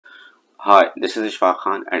Hi, this is Ishfaq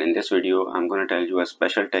Khan, and in this video I'm going to tell you a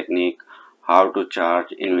special technique how to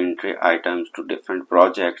charge inventory items to different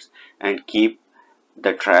projects and keep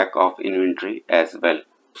the track of inventory as well.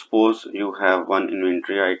 Suppose you have one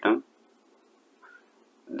inventory item.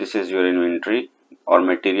 This is your inventory or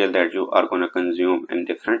material that you are going to consume in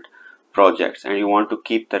different projects, and you want to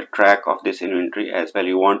keep the track of this inventory as well.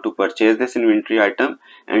 You want to purchase this inventory item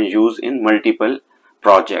and use in multiple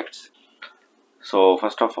projects. So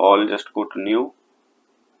first of all, just go to new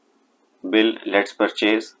bill, let's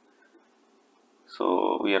purchase.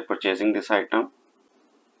 So we are purchasing this item.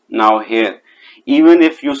 Now here, even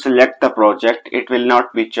if you select the project, it will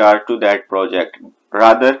not be charged to that project.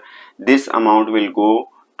 Rather, this amount will go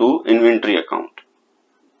to inventory account.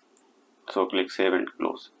 So click save and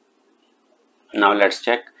close. Now let's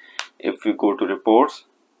check. If we go to reports,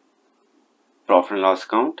 profit and loss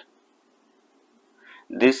account,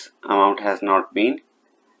 this amount has not been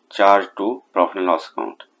charged to profit and loss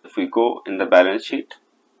account. If we go in the balance sheet,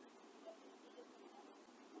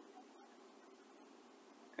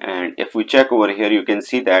 and if we check over here, you can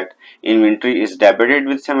see that inventory is debited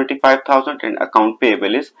with 75,000 and account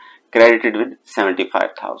payable is credited with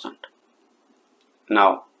 75,000.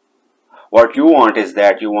 Now what you want is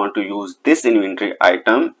that you want to use this inventory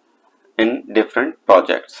item in different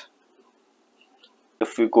projects.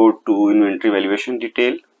 If we go to inventory valuation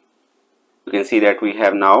detail, you can see that we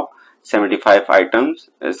have now 75 items.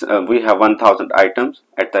 We have 1000 items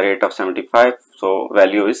at the rate of 75, so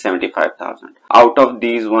value is 75,000. Out of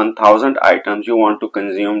these 1000 items, you want to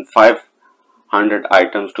consume 500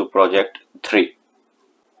 items to project 3.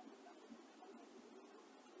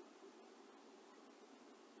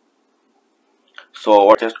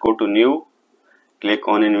 So just go to new, click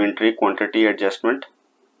on inventory quantity adjustment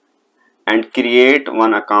and create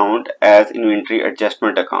one account as inventory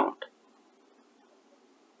adjustment account.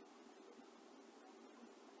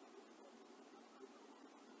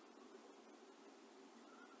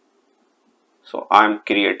 So I am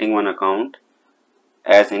creating one account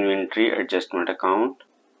as inventory adjustment account.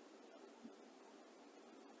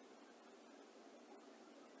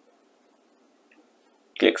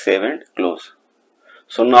 Click save and close.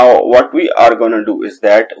 So now what we are going to do is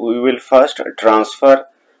that we will first transfer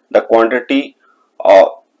the quantity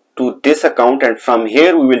to this account, and from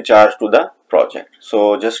here we will charge to the project.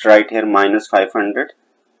 So just write here minus 500.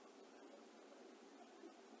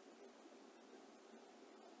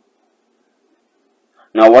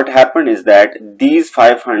 Now what happened is that these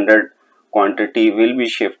 500 quantity will be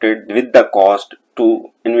shifted with the cost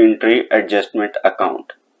to inventory adjustment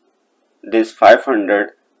account. This 500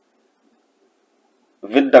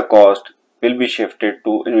 with the cost will be shifted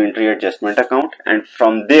to inventory adjustment account, and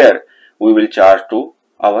from there we will charge to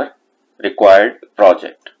our required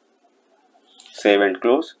project. Save and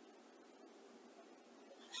close.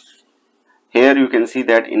 Here you can see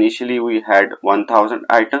that initially we had 1000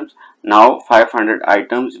 items. Now 500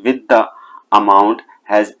 items with the amount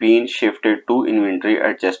has been shifted to inventory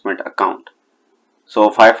adjustment account. So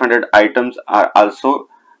 500 items are also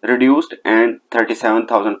reduced and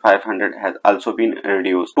 37,500 has also been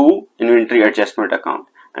reduced to inventory adjustment account,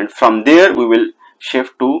 and from there we will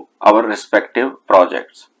shift to our respective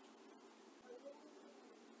projects.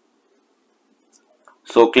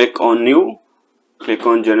 So click on new, click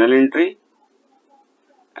on journal entry,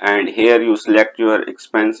 and here you select your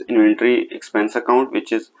expense inventory expense account,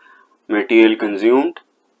 which is material consumed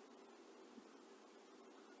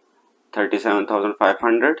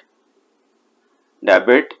 37,500,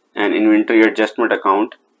 debit, and inventory adjustment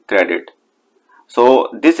account credit. So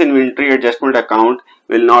this inventory adjustment account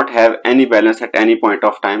will not have any balance at any point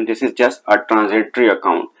of time. This is just a transitory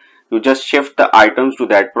account. You just shift the items to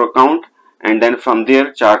that account and then from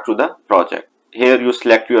there charge to the project. Here you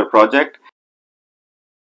select your project,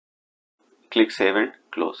 click save and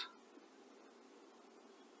close.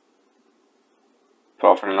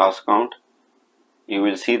 Profit and loss account, you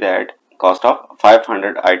will see that cost of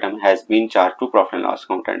 500 item has been charged to profit and loss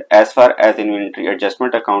account, and as far as inventory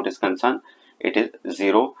adjustment account is concerned, it is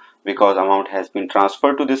 0 because amount has been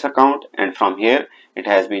transferred to this account and from here it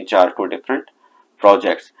has been charged to different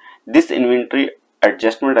projects. This inventory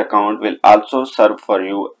adjustment account will also serve for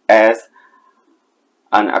you as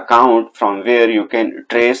an account from where you can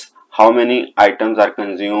trace how many items are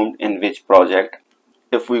consumed in which project.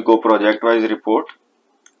 If we go project wise report,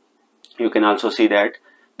 you can also see that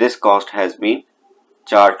this cost has been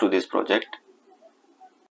charged to this project.